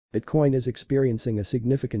Bitcoin is experiencing a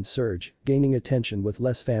significant surge, gaining attention with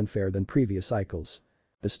less fanfare than previous cycles.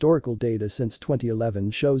 Historical data since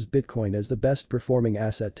 2011 shows Bitcoin as the best performing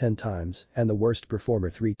asset 10 times and the worst performer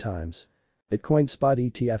 3 times. Bitcoin spot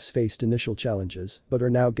ETFs faced initial challenges but are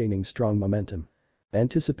now gaining strong momentum.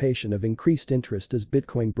 Anticipation of increased interest as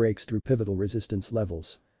Bitcoin breaks through pivotal resistance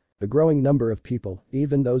levels. A growing number of people,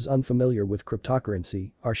 even those unfamiliar with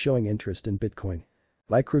cryptocurrency, are showing interest in Bitcoin.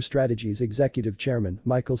 MicroStrategy's executive chairman,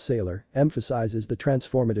 Michael Saylor, emphasizes the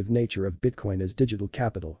transformative nature of Bitcoin as digital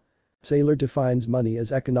capital. Saylor defines money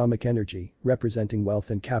as economic energy, representing wealth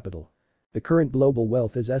and capital. The current global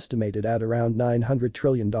wealth is estimated at around $900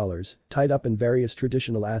 trillion, tied up in various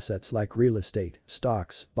traditional assets like real estate,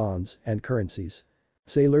 stocks, bonds, and currencies.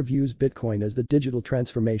 Saylor views Bitcoin as the digital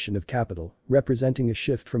transformation of capital, representing a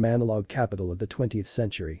shift from analog capital of the 20th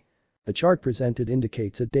century. The chart presented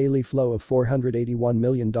indicates a daily flow of $481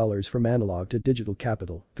 million from analog to digital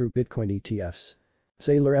capital through Bitcoin ETFs.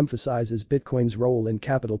 Saylor emphasizes Bitcoin's role in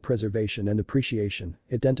capital preservation and appreciation,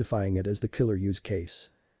 identifying it as the killer use case.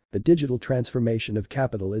 The digital transformation of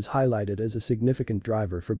capital is highlighted as a significant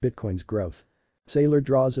driver for Bitcoin's growth. Saylor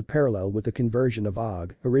draws a parallel with the conversion of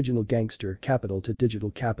OG, original gangster capital to digital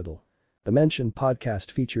capital. The mentioned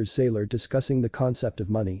podcast features Saylor discussing the concept of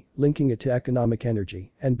money, linking it to economic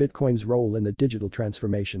energy, and Bitcoin's role in the digital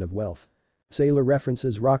transformation of wealth. Saylor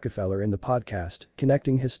references Rockefeller in the podcast,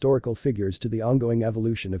 connecting historical figures to the ongoing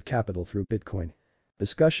evolution of capital through Bitcoin.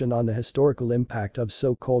 Discussion on the historical impact of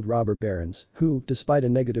so-called robber barons, who, despite a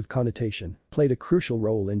negative connotation, played a crucial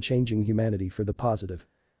role in changing humanity for the positive.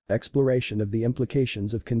 Exploration of the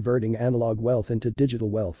implications of converting analog wealth into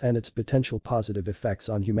digital wealth and its potential positive effects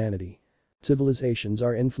on humanity. Civilizations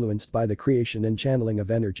are influenced by the creation and channeling of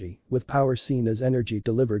energy, with power seen as energy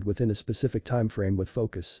delivered within a specific time frame with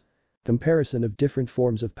focus. Comparison of different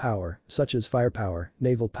forms of power, such as firepower,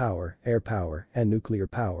 naval power, air power, and nuclear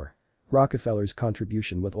power. Rockefeller's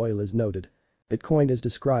contribution with oil is noted. Bitcoin is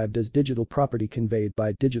described as digital property conveyed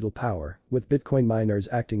by digital power, with Bitcoin miners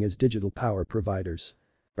acting as digital power providers.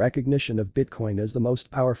 Recognition of Bitcoin as the most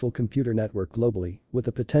powerful computer network globally, with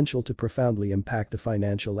the potential to profoundly impact the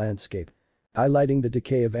financial landscape. Highlighting the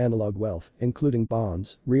decay of analog wealth, including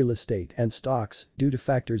bonds, real estate, and stocks, due to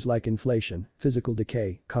factors like inflation, physical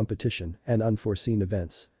decay, competition, and unforeseen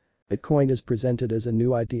events. Bitcoin is presented as a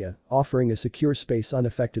new idea, offering a secure space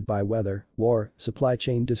unaffected by weather, war, supply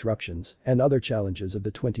chain disruptions, and other challenges of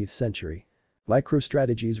the 20th century.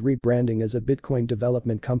 MicroStrategy's rebranding as a Bitcoin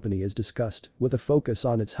development company is discussed, with a focus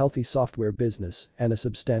on its healthy software business and a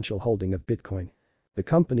substantial holding of Bitcoin. The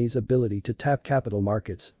company's ability to tap capital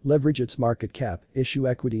markets, leverage its market cap, issue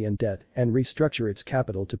equity and debt, and restructure its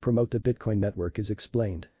capital to promote the Bitcoin network is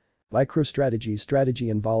explained. MicroStrategy's strategy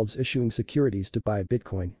involves issuing securities to buy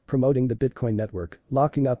Bitcoin, promoting the Bitcoin network,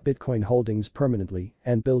 locking up Bitcoin holdings permanently,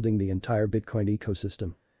 and building the entire Bitcoin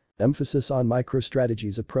ecosystem. Emphasis on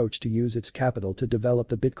MicroStrategy's approach to use its capital to develop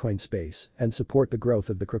the Bitcoin space and support the growth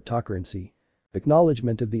of the cryptocurrency.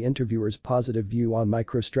 Acknowledgement of the interviewer's positive view on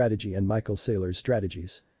MicroStrategy and Michael Saylor's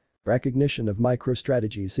strategies. Recognition of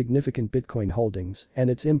MicroStrategy's significant Bitcoin holdings and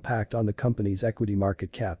its impact on the company's equity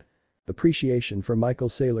market cap. Appreciation for Michael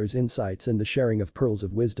Saylor's insights and the sharing of pearls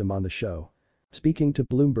of wisdom on the show. Speaking to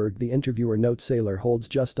Bloomberg, the interviewer notes Saylor holds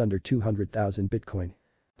just under 200,000 Bitcoin.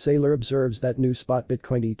 Saylor observes that new spot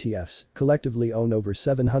Bitcoin ETFs collectively own over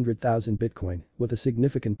 700,000 Bitcoin, with a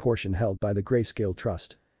significant portion held by the Grayscale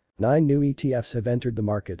Trust. 9 new ETFs have entered the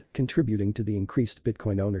market, contributing to the increased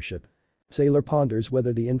Bitcoin ownership. Saylor ponders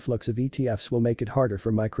whether the influx of ETFs will make it harder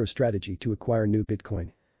for MicroStrategy to acquire new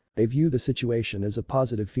Bitcoin. They view the situation as a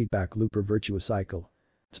positive feedback loop or virtuous cycle.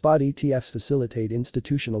 Spot ETFs facilitate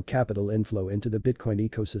institutional capital inflow into the Bitcoin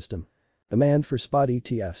ecosystem. Demand for spot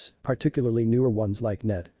ETFs, particularly newer ones like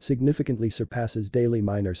NET, significantly surpasses daily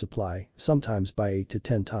miner supply, sometimes by 8 to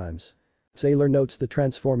 10 times. Saylor notes the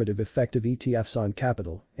transformative effect of ETFs on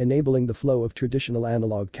capital, enabling the flow of traditional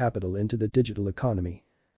analog capital into the digital economy.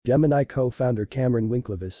 Gemini co-founder Cameron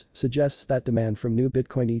Winklevis suggests that demand from new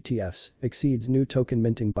Bitcoin ETFs exceeds new token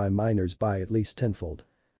minting by miners by at least tenfold.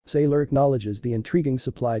 Saylor acknowledges the intriguing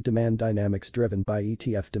supply-demand dynamics driven by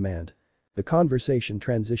ETF demand. The conversation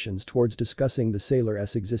transitions towards discussing the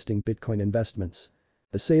Saylor's existing Bitcoin investments.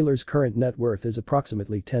 The Saylor's current net worth is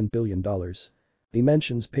approximately $10 billion. He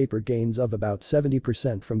mentions paper gains of about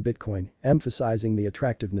 70% from Bitcoin, emphasizing the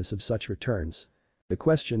attractiveness of such returns. The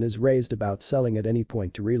question is raised about selling at any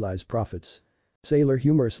point to realize profits. Saylor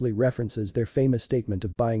humorously references their famous statement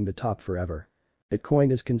of buying the top forever.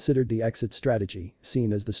 Bitcoin is considered the exit strategy,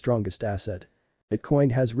 seen as the strongest asset.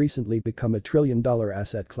 Bitcoin has recently become a $1 trillion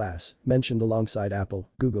asset class, mentioned alongside Apple,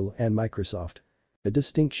 Google, and Microsoft. A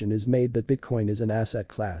distinction is made that Bitcoin is an asset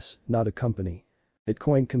class, not a company.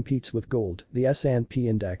 Bitcoin competes with gold, the S&P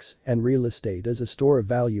index, and real estate as a store of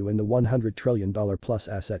value in the $100 trillion plus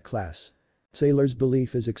asset class. Saylor's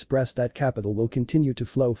belief is expressed that capital will continue to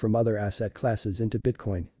flow from other asset classes into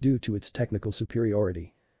Bitcoin due to its technical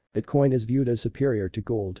superiority. Bitcoin is viewed as superior to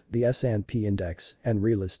gold, the S&P index, and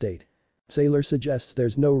real estate. Saylor suggests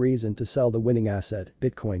there's no reason to sell the winning asset,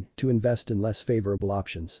 Bitcoin, to invest in less favorable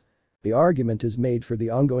options. The argument is made for the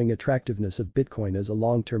ongoing attractiveness of Bitcoin as a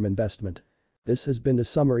long-term investment. This has been a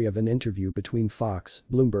summary of an interview between Fox,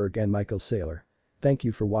 Bloomberg and Michael Saylor. Thank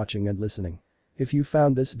you for watching and listening. If you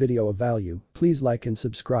found this video of value, please like and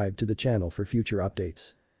subscribe to the channel for future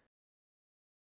updates.